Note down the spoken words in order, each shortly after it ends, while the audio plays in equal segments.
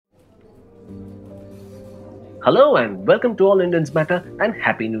Hello and welcome to All Indians Matter and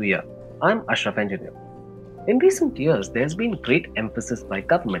Happy New Year. I'm Ashraf Engineer. In recent years, there's been great emphasis by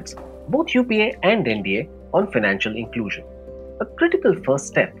governments, both UPA and NDA, on financial inclusion. A critical first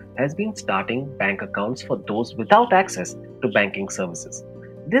step has been starting bank accounts for those without access to banking services.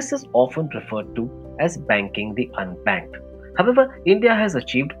 This is often referred to as banking the unbanked. However, India has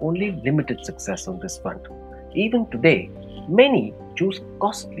achieved only limited success on this front. Even today, many choose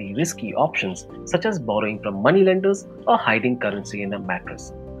costly, risky options such as borrowing from moneylenders or hiding currency in a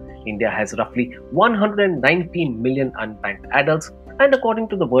mattress. India has roughly 119 million unbanked adults, and according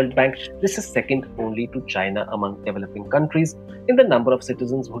to the World Bank, this is second only to China among developing countries in the number of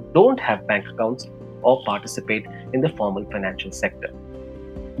citizens who don't have bank accounts or participate in the formal financial sector.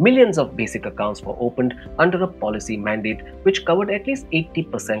 Millions of basic accounts were opened under a policy mandate which covered at least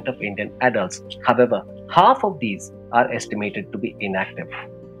 80% of Indian adults. However, half of these are estimated to be inactive.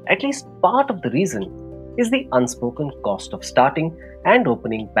 At least part of the reason is the unspoken cost of starting and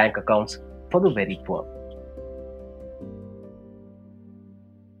opening bank accounts for the very poor.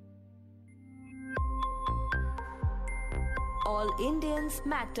 All Indians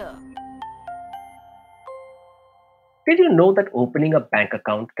matter. Did you know that opening a bank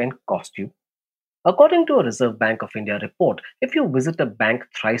account can cost you? According to a Reserve Bank of India report, if you visit a bank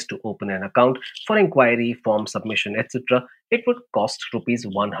thrice to open an account for inquiry, form submission, etc., it would cost rupees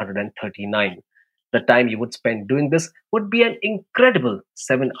 139. The time you would spend doing this would be an incredible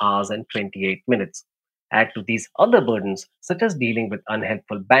 7 hours and 28 minutes. Add to these other burdens, such as dealing with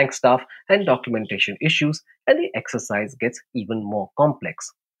unhelpful bank staff and documentation issues, and the exercise gets even more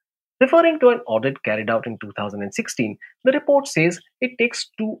complex. Referring to an audit carried out in 2016, the report says it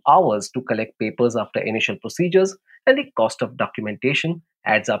takes 2 hours to collect papers after initial procedures, and the cost of documentation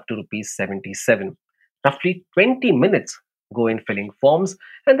adds up to rupees 77. Roughly 20 minutes go in filling forms,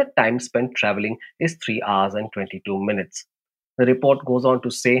 and the time spent traveling is 3 hours and 22 minutes. The report goes on to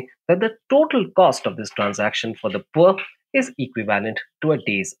say that the total cost of this transaction for the poor is equivalent to a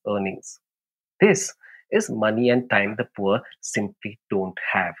day's earnings. This is money and time the poor simply don't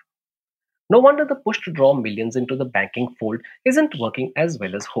have. No wonder the push to draw millions into the banking fold isn't working as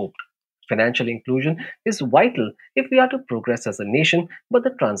well as hoped. Financial inclusion is vital if we are to progress as a nation, but the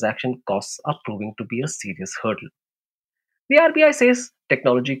transaction costs are proving to be a serious hurdle. The RBI says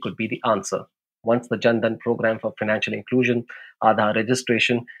technology could be the answer. Once the Jan Dhan program for financial inclusion, Aadhaar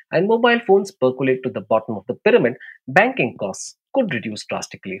registration, and mobile phones percolate to the bottom of the pyramid, banking costs could reduce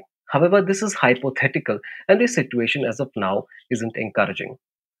drastically. However, this is hypothetical, and the situation as of now isn't encouraging.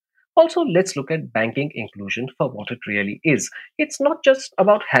 Also, let's look at banking inclusion for what it really is. It's not just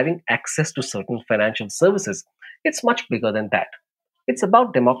about having access to certain financial services, it's much bigger than that. It's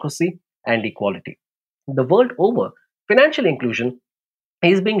about democracy and equality. The world over, financial inclusion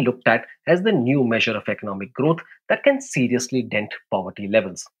is being looked at as the new measure of economic growth that can seriously dent poverty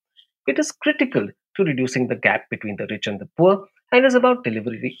levels. It is critical to reducing the gap between the rich and the poor and is about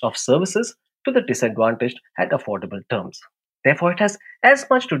delivery of services to the disadvantaged at affordable terms. Therefore, it has as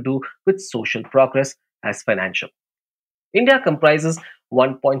much to do with social progress as financial. India comprises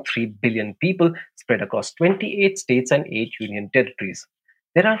 1.3 billion people spread across 28 states and 8 union territories.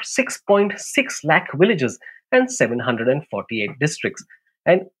 There are 6.6 lakh villages and 748 districts.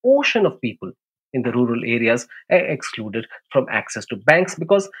 An ocean of people in the rural areas are excluded from access to banks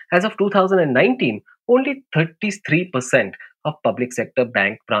because, as of 2019, only 33% of public sector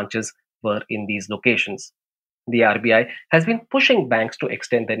bank branches were in these locations. The RBI has been pushing banks to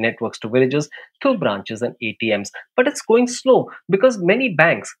extend their networks to villages through branches and ATMs, but it's going slow because many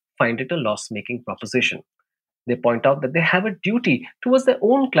banks find it a loss making proposition. They point out that they have a duty towards their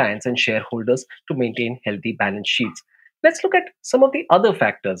own clients and shareholders to maintain healthy balance sheets. Let's look at some of the other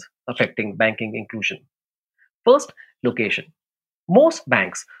factors affecting banking inclusion. First, location. Most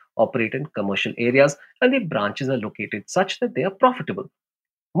banks operate in commercial areas and the branches are located such that they are profitable.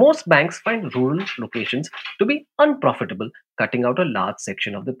 Most banks find rural locations to be unprofitable, cutting out a large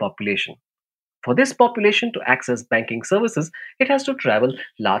section of the population. For this population to access banking services, it has to travel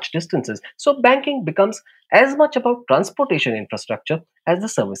large distances. So, banking becomes as much about transportation infrastructure as the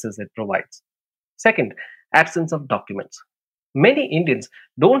services it provides. Second, absence of documents. Many Indians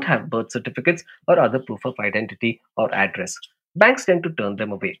don't have birth certificates or other proof of identity or address. Banks tend to turn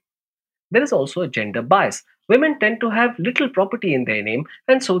them away. There is also a gender bias. Women tend to have little property in their name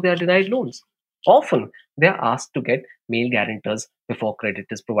and so they are denied loans. Often, they are asked to get male guarantors before credit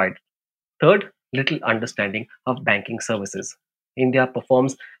is provided. Third, little understanding of banking services. India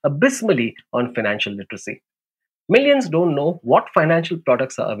performs abysmally on financial literacy. Millions don't know what financial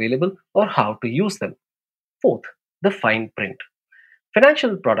products are available or how to use them. Fourth, the fine print.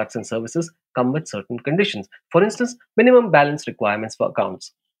 Financial products and services come with certain conditions. For instance, minimum balance requirements for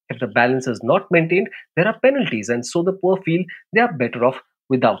accounts. If the balance is not maintained, there are penalties, and so the poor feel they are better off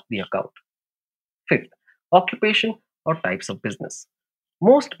without the account. Fifth, occupation or types of business.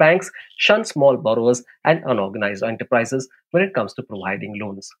 Most banks shun small borrowers and unorganized enterprises when it comes to providing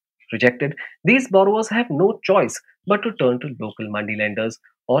loans. Rejected, these borrowers have no choice but to turn to local money lenders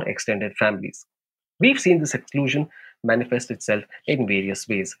or extended families. We've seen this exclusion manifest itself in various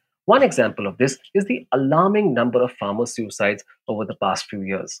ways. One example of this is the alarming number of farmer suicides over the past few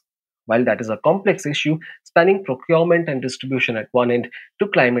years. While that is a complex issue spanning procurement and distribution at one end to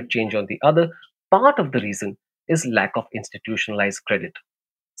climate change on the other, part of the reason is lack of institutionalized credit.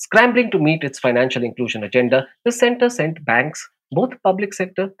 Scrambling to meet its financial inclusion agenda, the center sent banks, both public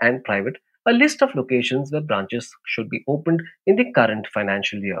sector and private, a list of locations where branches should be opened in the current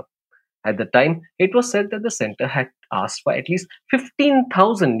financial year. At the time, it was said that the center had asked for at least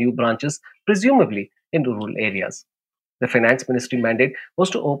 15,000 new branches, presumably in rural areas. The finance ministry mandate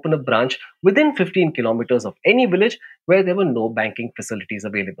was to open a branch within 15 kilometers of any village where there were no banking facilities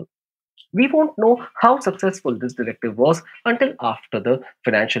available. We won't know how successful this directive was until after the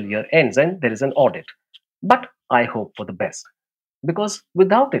financial year ends and there is an audit. But I hope for the best. Because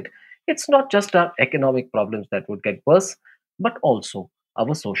without it, it's not just our economic problems that would get worse, but also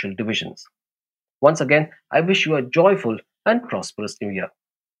our social divisions. Once again, I wish you a joyful and prosperous new year.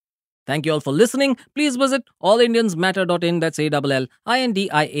 Thank you all for listening. Please visit allindiansmatter.in, that's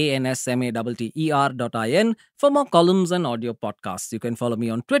ALLINDIANSMATTER.in for more columns and audio podcasts. You can follow me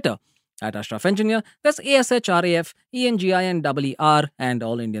on Twitter at Ashraf Engineer, that's ASHRAFENGINER, and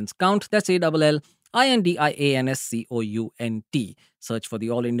All Indians Count, that's ALLINDIANSCOUNT. Search for the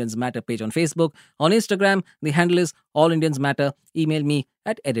All Indians Matter page on Facebook. On Instagram, the handle is All Indians Matter. Email me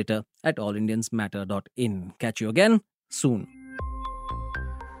at editor@allindiansmatter.in. Catch you again soon.